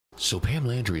So Pam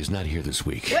Landry is not here this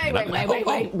week.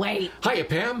 Wait. Hiya,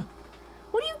 Pam.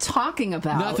 What are you talking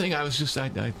about? Nothing. I was just, I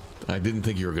didn't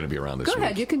think you were going to be around this week. Go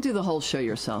ahead. You can do the whole show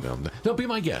yourself. No, be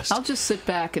my guest. I'll just sit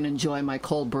back and enjoy my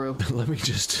cold brew. Let me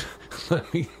just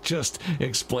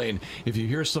explain. If you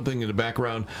hear something in the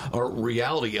background, our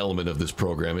reality element of this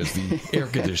program is the air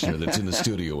conditioner that's in the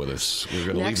studio with us. We're going to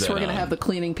leave that on. Next, we're going to have the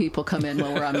cleaning people come in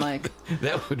while we're on mic.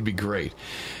 That would be great.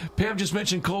 Pam just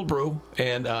mentioned cold brew,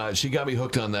 and she got me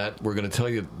hooked on that. We're going to tell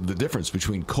you the difference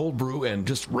between cold brew and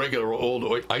just regular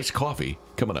old iced coffee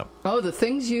coming up. Oh, the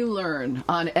things you learn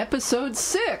on episode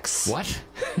 6. What?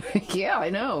 Yeah, I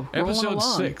know. Episode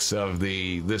 6 of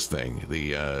the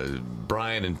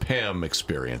Brian and Pam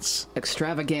experience.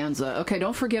 Extravaganza. Okay,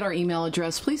 don't forget our email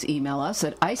address. Please email us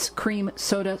at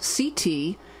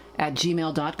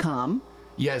icecreamsodact@gmail.com.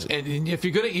 Yes, and if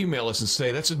you're going to email us and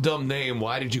say, that's a dumb name,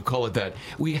 why did you call it that?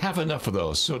 We have enough of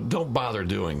those, so don't bother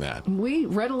doing that. We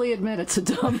readily admit it's a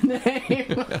dumb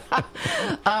name.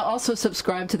 Also,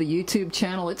 subscribe to the YouTube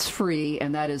channel. It's free,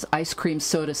 and that is Ice Cream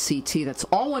Soda CT. That's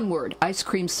all one word, Ice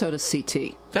Cream Soda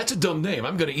CT. That's a dumb name.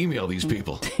 I'm going to email these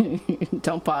people.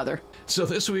 Don't bother. So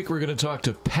this week we're going to talk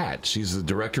to Pat. She's the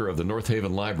director of the North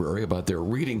Haven Library about their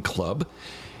reading club.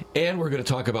 And we're going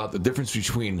to talk about the difference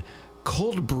between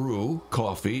cold brew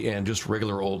coffee and just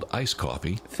regular old iced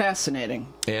coffee. Fascinating.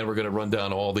 And we're going to run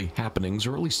down all the happenings,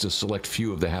 or at least a select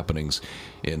few of the happenings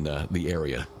in the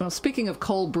area. Well, speaking of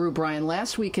cold brew, Brian,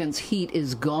 last weekend's heat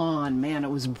is gone. Man, it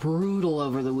was brutal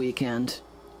over the weekend.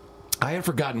 I had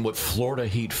forgotten what Florida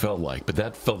heat felt like, but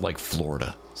that felt like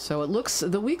Florida. So it looks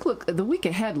the week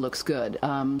ahead looks good.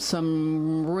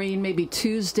 Some rain maybe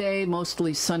Tuesday,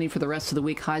 mostly sunny for the rest of the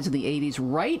week. Highs in the 80s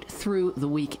right through the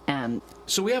weekend.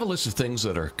 So we have a list of things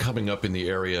that are coming up in the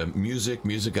area: music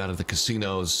out of the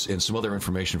casinos, and some other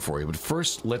information for you. But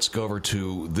first, let's go over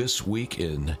to This Week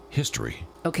in History.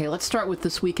 Okay, let's start with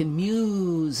This Week in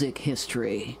Music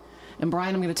History. And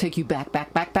Brian, I'm going to take you back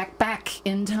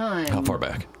in time. How far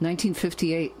back?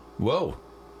 1958. Whoa.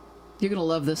 You're going to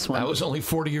love this one. I was only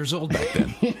 40 years old back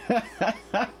then.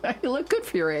 You look good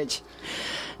for your age.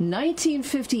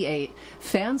 1958,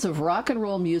 fans of rock and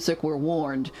roll music were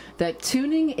warned that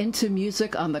tuning into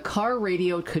music on the car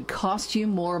radio could cost you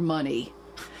more money.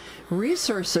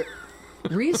 Researchers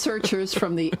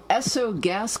from the Esso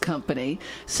Gas Company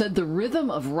said the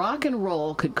rhythm of rock and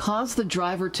roll could cause the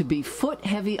driver to be foot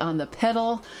heavy on the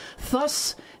pedal,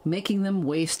 thus making them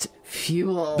waste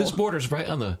fuel. This borders right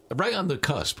on the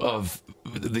cusp of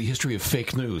the history of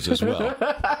fake news as well.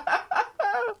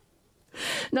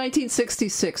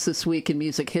 1966, This Week in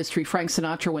Music History, Frank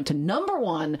Sinatra went to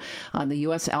 #1 on the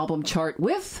U.S. album chart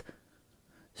with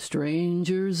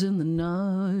Strangers in the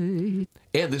Night.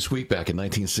 And this week, back in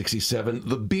 1967,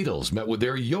 the Beatles met with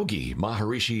their yogi,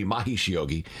 Maharishi Mahesh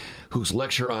Yogi, whose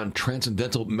lecture on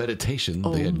transcendental meditation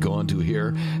they had gone to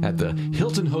hear at the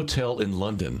Hilton Hotel in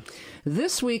London.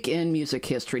 This week in music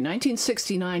history,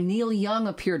 1969, Neil Young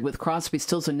appeared with Crosby,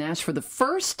 Stills, and Nash for the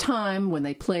first time when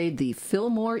they played the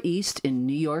Fillmore East in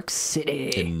New York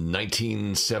City. In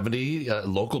 1970, a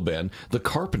local band, The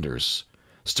Carpenters,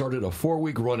 started a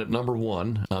 4-week run at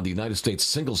 #1 on the United States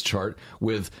singles chart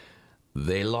with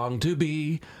They Long to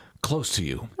Be Close to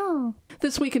You. Oh.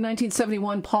 This week in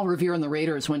 1971, Paul Revere and the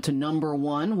Raiders went to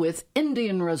 #1 with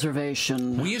Indian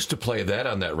Reservation. We used to play that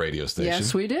on that radio station.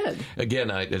 Yes, we did.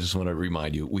 Again, I just want to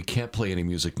remind you, we can't play any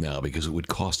music now because it would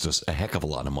cost us a heck of a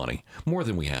lot of money, more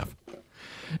than we have.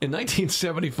 In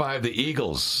 1975, the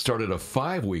Eagles started a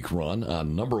 5-week run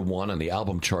on #1 on the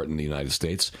album chart in the United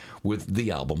States with the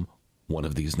album One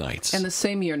of These Nights. And the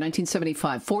same year,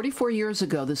 1975, 44 years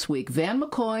ago this week, Van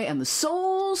McCoy and the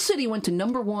Soul City went to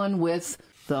 #1 with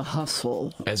The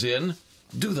Hustle. As in,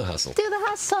 do the hustle. Do the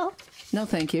hustle. No,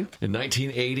 thank you. In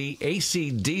 1980,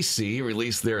 AC/DC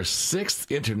released their 6th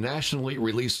internationally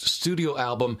released studio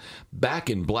album, Back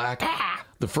in Black,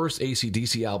 the first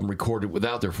AC/DC album recorded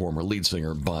without their former lead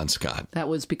singer, Bon Scott. That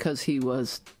was because he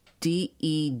was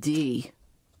DED.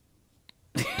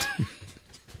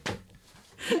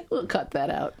 We'll cut that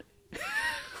out.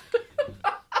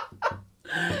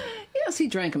 Yes, he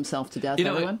drank himself to death,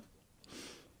 everyone.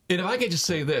 And if I could just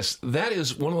say this, that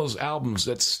is one of those albums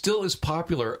that still is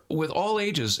popular with all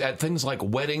ages at things like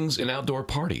weddings and outdoor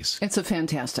parties. It's a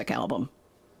fantastic album.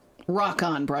 Rock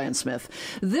on, Brian Smith.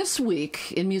 This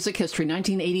week in music history,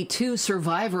 1982,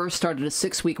 Survivor started a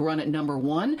 6-week run at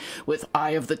 #1 with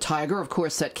Eye of the Tiger. Of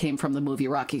course, that came from the movie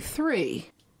Rocky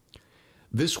III.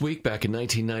 This week, back in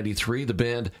 1993, the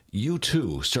band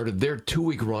U2 started their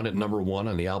 2-week run at #1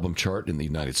 on the album chart in the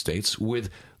United States with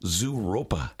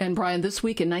Zooropa. And Brian, this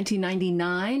week in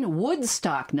 1999,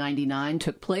 Woodstock 99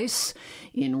 took place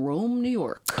in Rome, New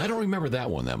York. I don't remember that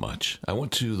one that much. I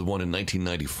went to the one in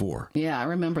 1994. Yeah, I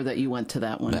remember that you went to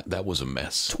that one. That was a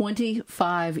mess.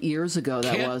 25 years ago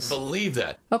that was. Can't believe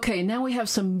that. Okay, now we have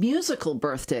some musical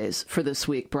birthdays for this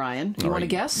week, Brian. You want to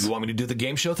guess? You want me to do the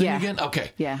game show thing Yeah. again?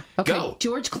 Okay. Yeah. Okay. Go.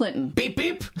 George Clinton. Beep,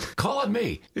 beep. Call on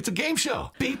me. It's a game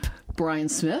show. Beep. Brian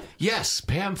Smith. Yes,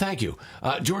 Pam, thank you.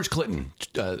 George Clinton,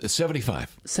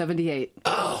 75. 78.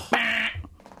 Oh.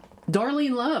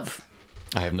 Darlene Love.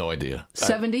 I have no idea.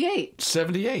 78.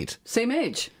 78. Same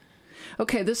age.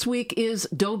 Okay, this week is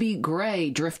Dobie Gray.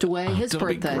 Drift Away, his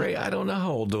Dobie birthday. Gray. I don't know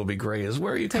how old Dobie Gray is.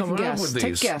 Where are you Take a coming up guess. with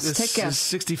these? Take a guess. This Take a guess. is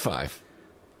 65.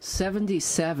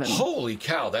 77. Holy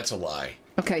cow, that's a lie.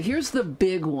 Okay, here's the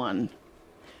big one.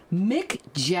 Mick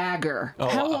Jagger.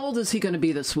 How old is he going to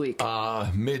be this week?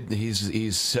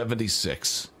 He's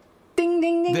 76. Ding,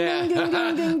 ding, ding, Yeah. ding, ding,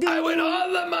 ding, ding, ding. I win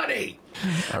all the money.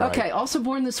 All right. Okay, also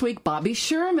born this week, Bobby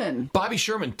Sherman. Bobby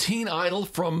Sherman, teen idol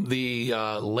from the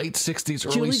late 60s,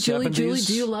 early 70s. Julie,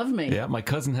 do you love me? Yeah, my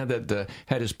cousin had that.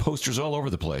 Had his posters all over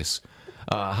the place.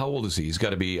 How old is he? He's got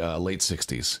to be late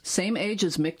 60s. Same age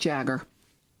as Mick Jagger.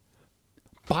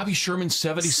 Bobby Sherman,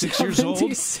 76 years old?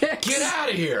 76. Get out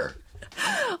of here.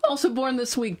 Also born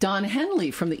this week, Don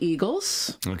Henley from the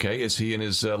Eagles. Okay, is he in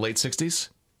his late 60s?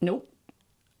 Nope.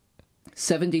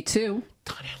 72.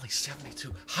 Don Henley,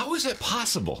 72. How is that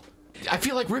possible? I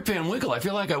feel like Rip Van Winkle. I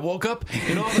feel like I woke up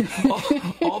and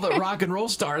all the rock and roll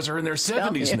stars are in their 70s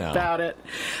Tell me now. about it.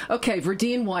 Okay,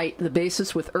 Verdine White, the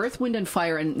bassist with Earth, Wind, and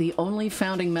Fire, and the only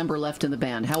founding member left in the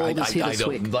band. How old is he this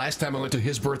week? Last time I went to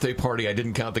his birthday party, I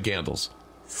didn't count the candles.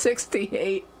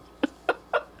 68.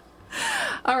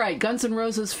 All right, Guns N'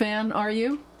 Roses fan, are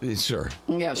you? Sure.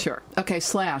 Yeah, sure. Okay,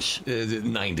 Slash.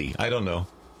 90. I don't know.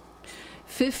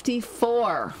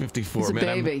 54. 54. He's a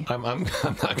Man, baby. I'm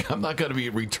not going to be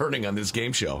returning on this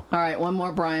game show. All right, one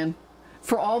more, Brian.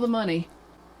 For all the money,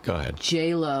 Go ahead.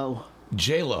 J-Lo.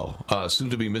 J-Lo, soon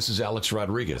to be Mrs. Alex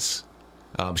Rodriguez.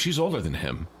 She's older than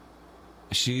him.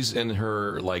 She's in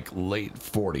her late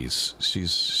 40s.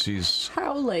 She's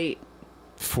How late?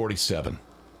 47.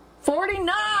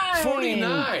 49!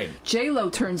 49! J-Lo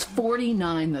turns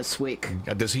 49 this week.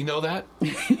 Does he know that?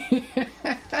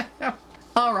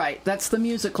 All right, that's the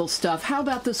musical stuff. How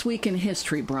about this week in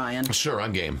history, Brian? Sure,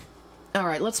 I'm game. All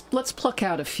right, let's pluck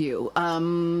out a few.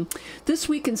 This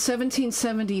week in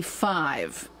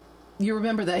 1775. You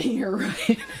remember that year,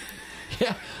 right?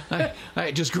 Yeah,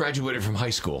 I just graduated from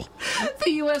high school.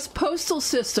 The U.S. postal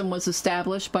system was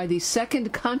established by the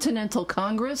Second Continental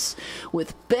Congress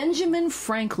with Benjamin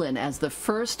Franklin as the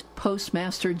first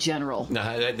postmaster general.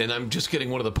 And I'm just getting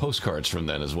one of the postcards from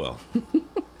then as well.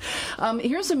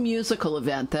 Here's a musical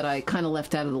event that I kind of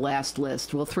left out of the last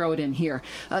list. We'll throw it in here.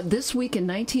 This week in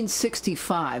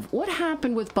 1965, what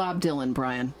happened with Bob Dylan,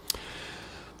 Brian?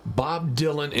 Bob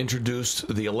Dylan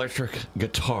introduced the electric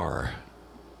guitar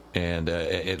and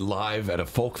it live at a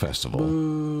folk festival.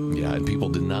 Ooh. Yeah, and people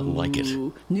did not like it.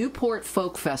 Newport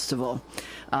Folk Festival.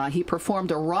 He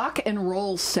performed a rock and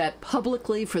roll set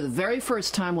publicly for the very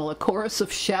first time while a chorus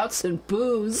of shouts and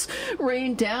boos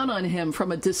rained down on him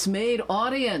from a dismayed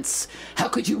audience. How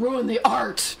could you ruin the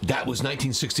art? That was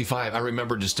 1965. I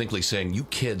remember distinctly saying, you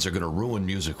kids are going to ruin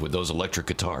music with those electric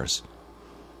guitars.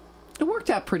 It worked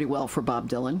out pretty well for Bob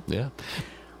Dylan. Yeah.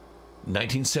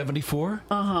 1974?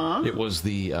 Uh-huh. It was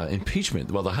the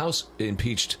impeachment. Well, the House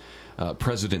impeached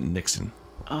President Nixon.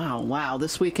 Oh, wow.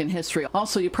 This week in history.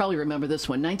 Also, you probably remember this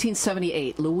one.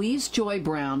 1978, Louise Joy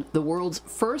Brown, the world's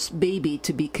first baby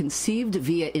to be conceived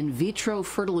via in vitro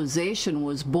fertilization,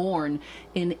 was born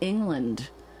in England.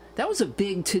 That was a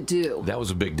big to-do. That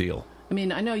was a big deal. I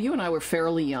mean, I know you and I were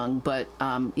fairly young, but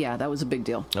yeah, that was a big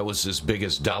deal. That was as big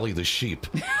as Dolly the sheep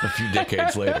a few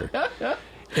decades later.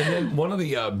 And then one of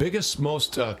the biggest,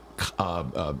 most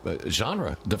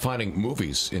genre-defining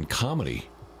movies in comedy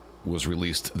was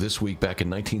released this week back in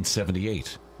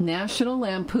 1978. National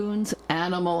Lampoon's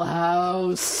Animal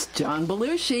House. John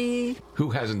Belushi.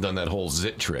 Who hasn't done that whole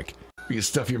zit trick? You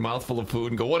stuff your mouth full of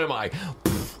food and go, what am I?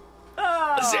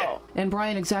 Zit. And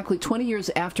Brian, exactly 20 years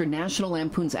after National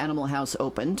Lampoon's Animal House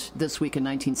opened, this week in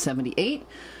 1978,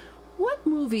 what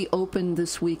movie opened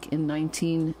this week in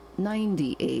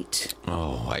 1998?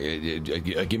 Oh,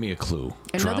 give me a clue.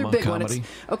 Another Drama, big comedy? one.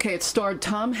 Okay, it starred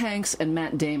Tom Hanks and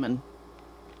Matt Damon.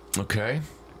 Okay.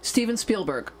 Steven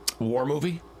Spielberg. War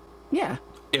movie? Yeah.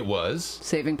 It was.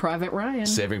 Saving Private Ryan.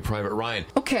 Saving Private Ryan.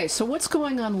 Okay, so what's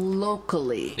going on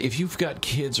locally? If you've got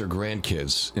kids or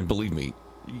grandkids, and believe me,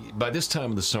 by this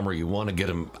time of the summer, you want to get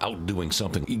them out doing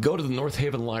something. You go to the North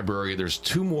Haven Library. There's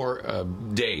 2 more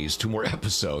days, 2 more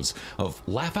episodes of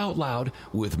Laugh Out Loud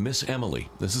with Miss Emily.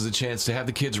 This is a chance to have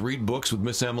the kids read books with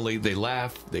Miss Emily. They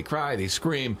laugh, they cry, they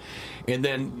scream, and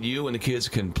then you and the kids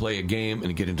can play a game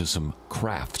and get into some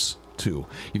crafts, too.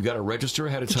 You've got to register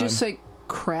ahead of time. Did you say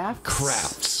crafts?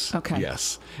 Crafts. Okay.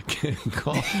 Yes.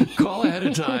 Call ahead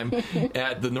of time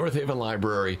at the North Haven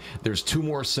Library. There's 2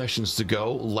 more sessions to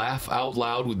go. Laugh Out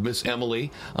Loud with Miss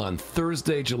Emily on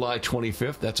Thursday, July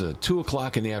 25th. That's a 2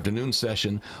 o'clock in the afternoon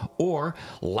session. Or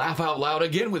Laugh Out Loud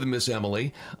again with Miss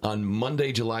Emily on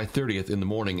Monday, July 30th in the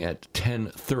morning at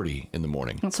 10:30 in the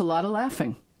morning. That's a lot of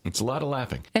laughing. It's a lot of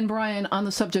laughing. And Brian, on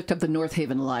the subject of the North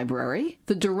Haven Library,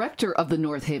 the director of the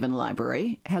North Haven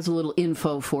Library has a little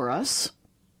info for us.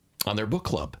 On their book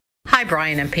club. Hi,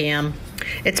 Brian and Pam.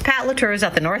 It's Pat Latours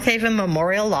at the North Haven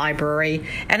Memorial Library,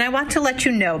 and I want to let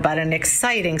you know about an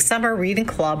exciting summer reading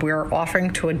club we are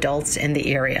offering to adults in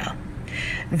the area.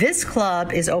 This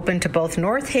club is open to both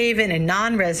North Haven and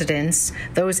non-residents,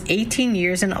 those 18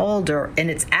 years and older, and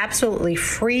it's absolutely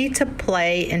free to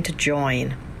play and to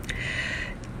join.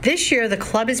 This year, the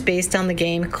club is based on the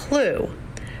game Clue.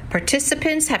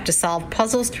 Participants have to solve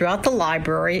puzzles throughout the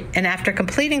library, and after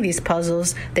completing these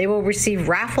puzzles, they will receive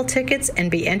raffle tickets and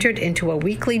be entered into a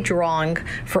weekly drawing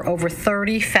for over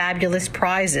 30 fabulous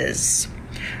prizes.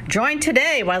 Join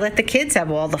today while let the kids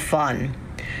have all the fun.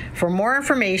 For more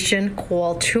information,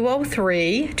 call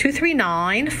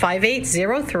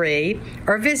 203-239-5803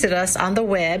 or visit us on the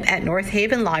web at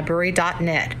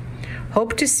northavenlibrary.net.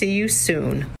 Hope to see you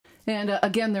soon. And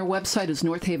again, their website is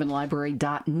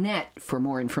northavenlibrary.net for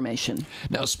more information.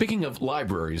 Now, speaking of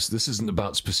libraries, this isn't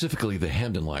about specifically the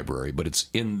Hamden Library, but it's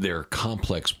in their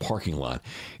complex parking lot.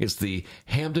 It's the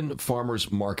Hamden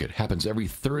Farmers Market. Happens every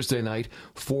Thursday night,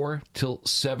 4 till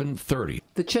 7:30.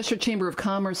 The Cheshire Chamber of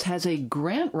Commerce has a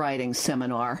grant writing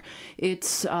seminar.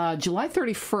 It's July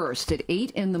 31st at 8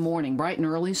 in the morning, bright and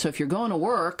early. So if you're going to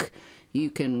work, you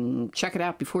can check it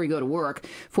out before you go to work,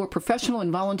 for professional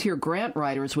and volunteer grant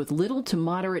writers with little to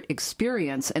moderate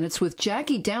experience. And it's with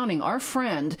Jackie Downing, our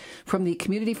friend from the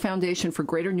Community Foundation for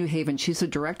Greater New Haven. She's a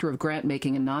director of grant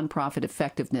making and nonprofit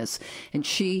effectiveness, and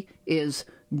she is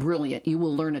brilliant. You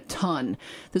will learn a ton.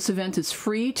 This event is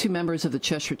free to members of the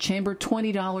Cheshire Chamber,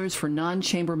 $20 for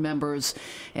non-chamber members,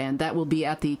 and that will be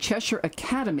at the Cheshire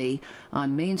Academy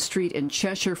on Main Street in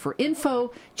Cheshire. For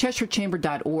info,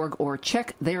 cheshirechamber.org, or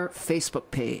check their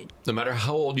Facebook page. No matter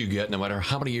how old you get, no matter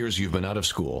how many years you've been out of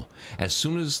school, as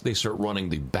soon as they start running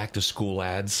the back-to-school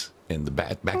ads and the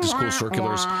back-to-school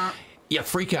circulars, you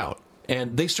freak out.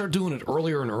 And they start doing it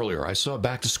earlier and earlier. I saw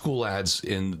back-to-school ads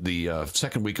in the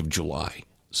second week of July.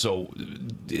 So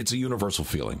it's a universal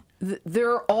feeling.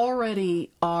 There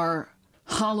already are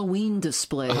Halloween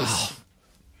displays. Oh,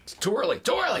 it's too early.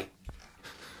 Too early.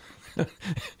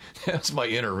 That's my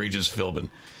inner Regis Philbin.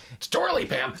 It's too early,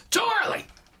 Pam. Too early.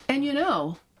 And you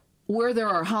know, where there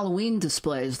are Halloween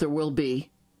displays, there will be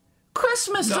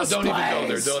Christmas displays. Don't even go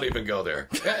there. Don't even go there.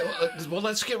 Well,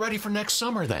 let's get ready for next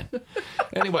summer then.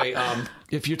 Anyway,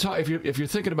 if you're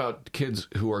thinking about kids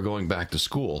who are going back to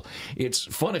school, it's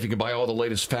fun if you can buy all the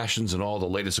latest fashions and all the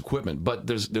latest equipment. But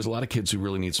there's a lot of kids who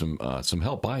really need some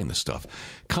help buying this stuff.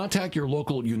 Contact your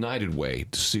local United Way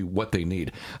to see what they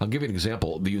need. I'll give you an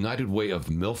example. The United Way of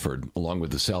Milford, along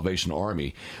with the Salvation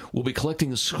Army, will be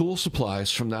collecting school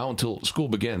supplies from now until school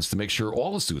begins to make sure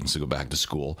all the students who go back to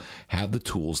school have the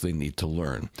tools they need to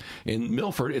learn. In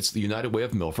Milford, it's the United Way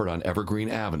of Milford on Evergreen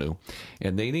Avenue,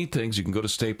 and they need things. You can go to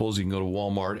Staples, you can go to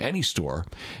Walmart, any store,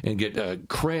 and get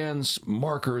crayons,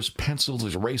 markers,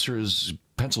 pencils, erasers,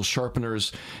 pencil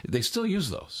sharpeners. They still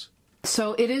use those.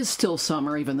 So it is still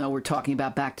summer, even though we're talking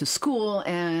about back to school,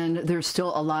 and there's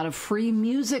still a lot of free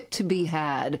music to be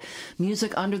had.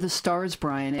 Music under the stars,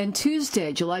 Brian. And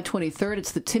Tuesday, July 23rd,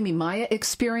 it's the Timmy Maya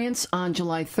Experience. On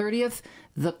July 30th,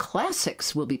 the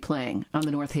Classics will be playing on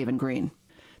the North Haven Green.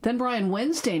 Then, Brian,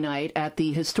 Wednesday night at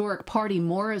the historic Party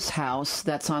Morris House,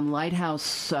 that's on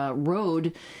Lighthouse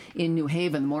Road in New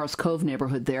Haven, Morris Cove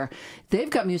neighborhood there. They've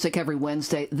got music every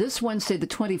Wednesday. This Wednesday, the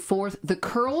 24th, the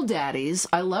Curl Daddies,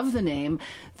 I love the name.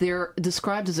 They're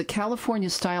described as a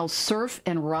California-style surf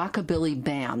and rockabilly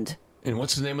band. And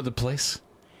what's the name of the place?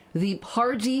 The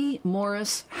Party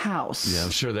Morris House. Yeah, I'm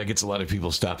sure that gets a lot of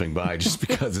people stopping by just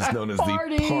because it's known as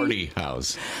the Party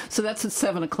House. So that's at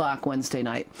 7 o'clock Wednesday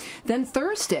night. Then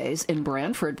Thursdays in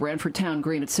Brantford Town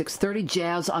Green at 6:30.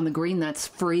 Jazz on the Green, that's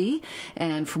free.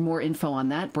 And for more info on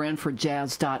that,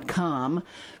 BrantfordJazz.com.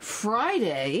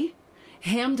 Friday,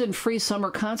 Hamden Free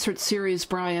Summer Concert Series,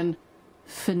 Brian,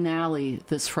 finale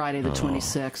this Friday the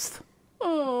 26th.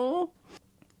 Oh.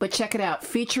 But check it out,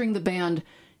 featuring the band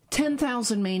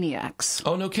 10,000 Maniacs.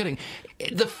 Oh, no kidding.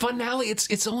 The finale,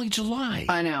 it's only July.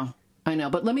 I know.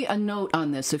 But let me a note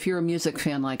on this. If you're a music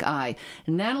fan like I,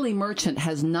 Natalie Merchant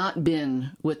has not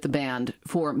been with the band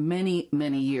for many,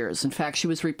 many years. In fact, she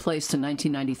was replaced in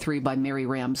 1993 by Mary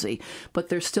Ramsey. But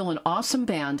they're still an awesome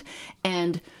band.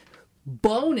 And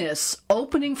bonus,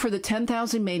 opening for the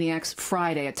 10,000 Maniacs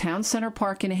Friday at Town Center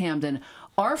Park in Hamden,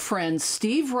 our friend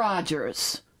Steve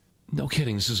Rogers. No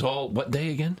kidding. This is all, what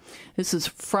day again? This is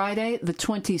Friday, the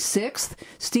 26th.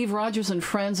 Steve Rogers and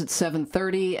Friends at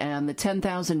 7:30, and the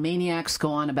 10,000 Maniacs go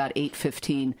on about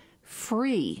 8:15.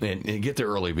 Free. And get there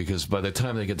early, because by the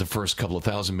time they get the first couple of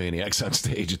thousand Maniacs on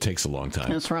stage, it takes a long time.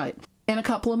 That's right. And a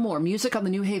couple of more. Music on the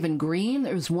New Haven Green.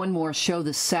 There's one more show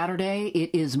this Saturday.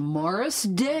 It is Morris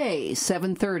Day,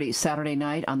 7:30, Saturday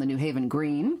night on the New Haven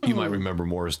Green. You might remember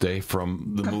Morris Day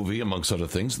from the movie, amongst other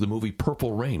things, the movie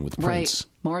Purple Rain with Prince. Right.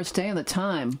 Morris Day and the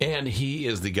Time. And he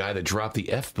is the guy that dropped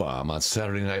the F-bomb on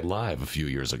Saturday Night Live a few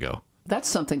years ago. That's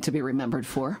something to be remembered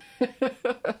for.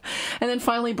 And then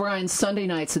finally, Brian, Sunday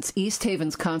nights, it's East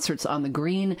Haven's Concerts on the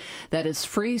Green. That is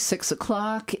free, 6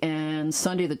 o'clock. And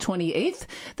Sunday the 28th,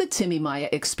 the Timmy Maya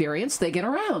Experience. They get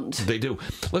around. They do.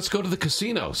 Let's go to the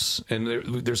casinos. And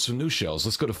there's some new shows.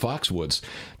 Let's go to Foxwoods.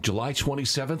 July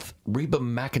 27th, Reba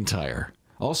McEntire.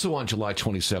 Also on July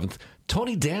 27th,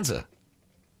 Tony Danza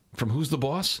from Who's the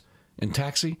Boss? And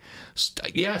Taxi?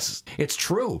 Yes, it's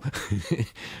true.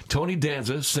 Tony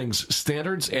Danza sings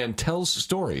standards and tells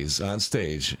stories on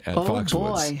stage at Foxwoods.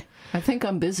 Oh, boy. I think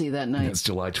I'm busy that night. It's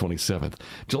July 27th.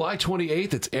 July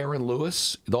 28th, it's Aaron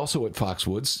Lewis, also at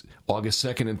Foxwoods. August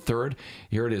 2nd and 3rd,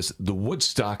 here it is, the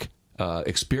Woodstock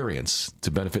Experience to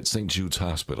benefit St. Jude's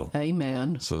Hospital.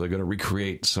 Amen. So they're going to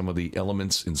recreate some of the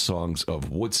elements and songs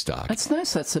of Woodstock. That's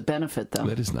nice. That's a benefit, though.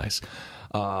 That is nice.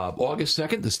 August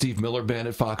 2nd, the Steve Miller Band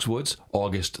at Foxwoods.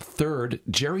 August 3rd,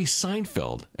 Jerry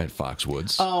Seinfeld at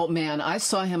Foxwoods. Oh, man, I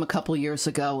saw him a couple years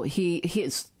ago. He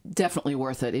is definitely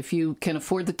worth it. If you can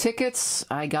afford the tickets,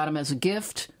 I got him as a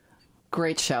gift.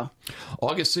 Great show.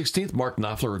 August 16th, Mark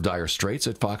Knopfler of Dire Straits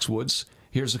at Foxwoods.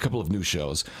 Here's a couple of new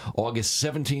shows. August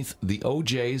 17th, the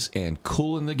OJs and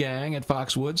Kool and the Gang at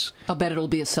Foxwoods. I'll bet it'll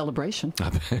be a celebration.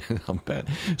 I'll bet.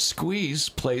 Squeeze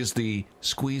plays the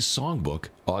Squeeze Songbook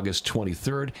August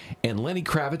 23rd, and Lenny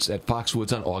Kravitz at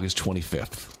Foxwoods on August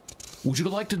 25th. Would you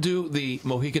like to do the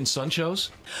Mohegan Sun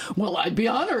shows? Well, I'd be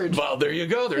honored. Well, there you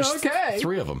go. There's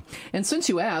three of them. And since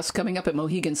you asked, coming up at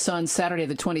Mohegan Sun Saturday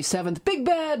the 27th, Big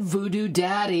Bad Voodoo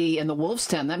Daddy and the Wolf's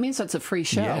Den. That means that's a free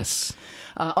show. Yes.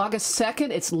 August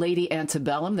 2nd, it's Lady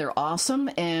Antebellum. They're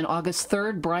awesome. And August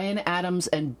 3rd, Bryan Adams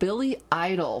and Billy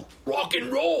Idol. Rock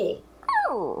and roll.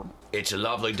 It's a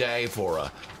lovely day for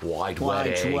a white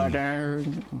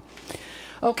wedding.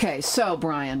 Okay, so,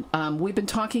 Brian, we've been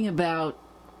talking about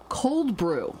cold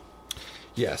brew.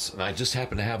 Yes, and I just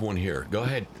happen to have one here. Go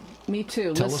ahead. Me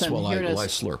too. Tell Listen, us while I is.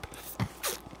 slurp.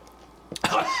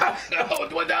 Oh,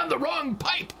 it went down the wrong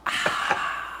pipe.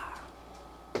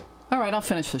 All right, I'll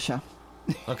finish the show.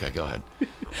 Okay, go ahead.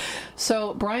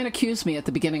 So, Brian accused me at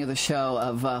the beginning of the show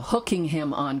of hooking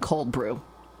him on cold brew.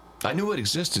 I knew it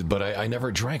existed, but I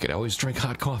never drank it. I always drink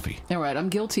hot coffee. All right, I'm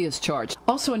guilty as charged.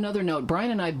 Also, another note,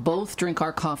 Brian and I both drink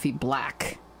our coffee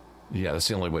black. Yeah, that's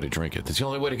the only way to drink it. That's the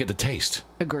only way to get the taste.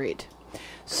 Agreed.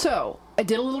 So, I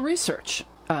did a little research.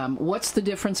 What's the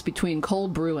difference between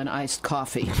cold brew and iced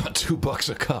coffee? About $2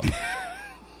 a cup.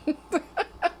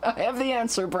 I have the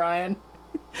answer, Brian.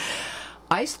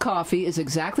 Iced coffee is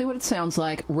exactly what it sounds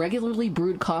like, regularly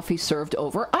brewed coffee served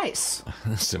over ice.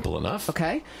 Simple enough.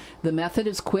 Okay. The method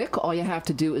is quick. All you have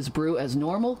to do is brew as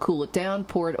normal, cool it down,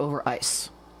 pour it over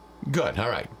ice. Good. All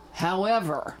right.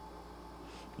 However,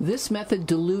 this method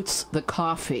dilutes the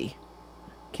coffee.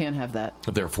 Can't have that.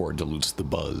 Therefore, it dilutes the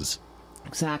buzz.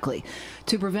 Exactly.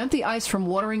 To prevent the ice from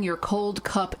watering your cold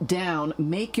cup down,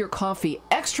 make your coffee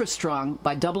extra strong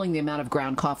by doubling the amount of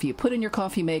ground coffee you put in your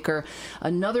coffee maker.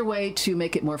 Another way to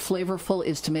make it more flavorful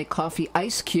is to make coffee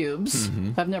ice cubes.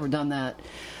 Mm-hmm. I've never done that.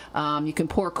 You can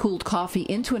pour cooled coffee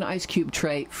into an ice cube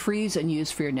tray, freeze, and use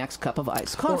for your next cup of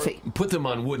iced coffee. Or put them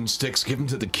on wooden sticks, give them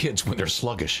to the kids when they're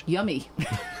sluggish. Yummy.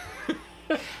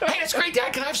 Hey, that's great,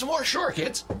 Dad. Can I have some more? Sure,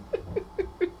 kids.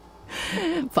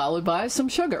 Followed by some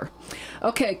sugar.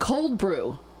 Okay, cold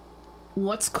brew.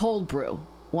 What's cold brew?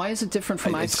 Why is it different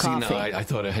from iced coffee? No, I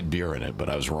thought it had beer in it, but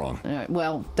I was wrong. All right,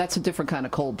 well, that's a different kind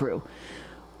of cold brew.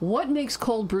 What makes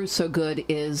cold brew so good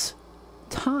is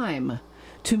time.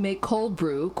 To make cold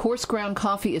brew, coarse ground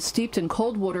coffee is steeped in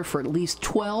cold water for at least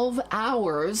 12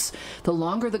 hours. The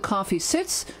longer the coffee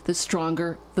sits, the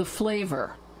stronger the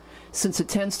flavor. Since it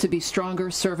tends to be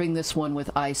stronger, serving this one with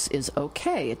ice is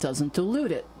okay. It doesn't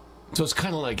dilute it. So it's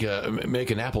kind of like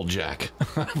making apple jack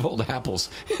of old apples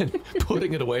and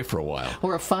putting it away for a while.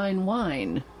 Or a fine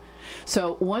wine.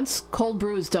 So once cold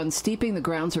brew is done steeping, the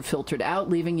grounds are filtered out,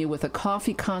 leaving you with a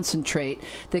coffee concentrate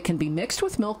that can be mixed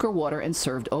with milk or water and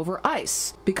served over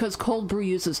ice. Because cold brew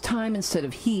uses time instead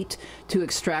of heat to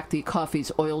extract the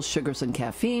coffee's oils, sugars, and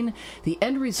caffeine, the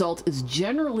end result is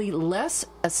generally less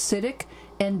acidic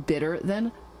and bitter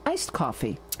than iced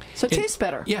coffee. So it tastes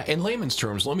better. Yeah, in layman's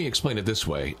terms, let me explain it this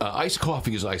way. Iced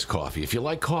coffee is iced coffee. If you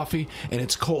like coffee and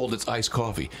it's cold, it's iced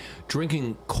coffee.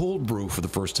 Drinking cold brew for the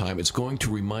first time, it's going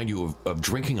to remind you of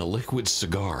drinking a liquid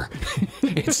cigar.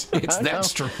 It's that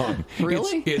strong.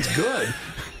 Really? It's good.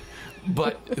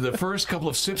 But the first couple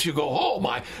of sips, you go, oh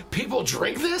my, people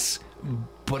drink this?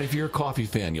 But if you're a coffee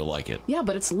fan, you'll like it. Yeah,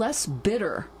 but it's less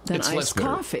bitter than It's iced less bitter.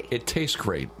 coffee. It tastes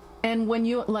great. And when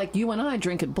you, like you and I,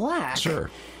 drink it black, Sure.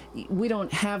 we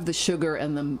don't have the sugar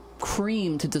and the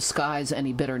cream to disguise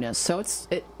any bitterness. So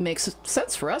it makes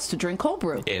sense for us to drink cold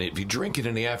brew. And if you drink it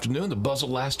in the afternoon, the buzz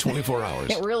will last 24 hours.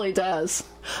 It really does.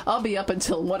 I'll be up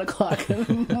until 1 o'clock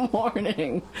in the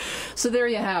morning. So there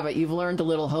you have it. You've learned a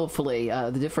little, hopefully,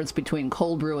 the difference between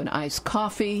cold brew and iced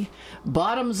coffee.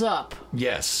 Bottoms up.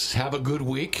 Yes. Have a good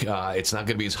week. It's not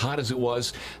going to be as hot as it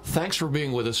was. Thanks for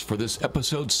being with us for this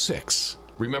episode 6.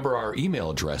 Remember, our email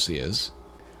address is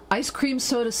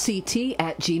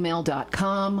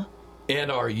icecreamsodact@gmail.com.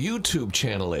 and our YouTube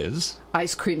channel is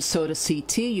Ice Cream Soda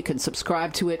CT. You can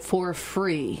subscribe to it for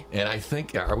free. and I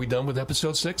think, are we done with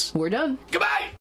episode 6? We're done. Goodbye!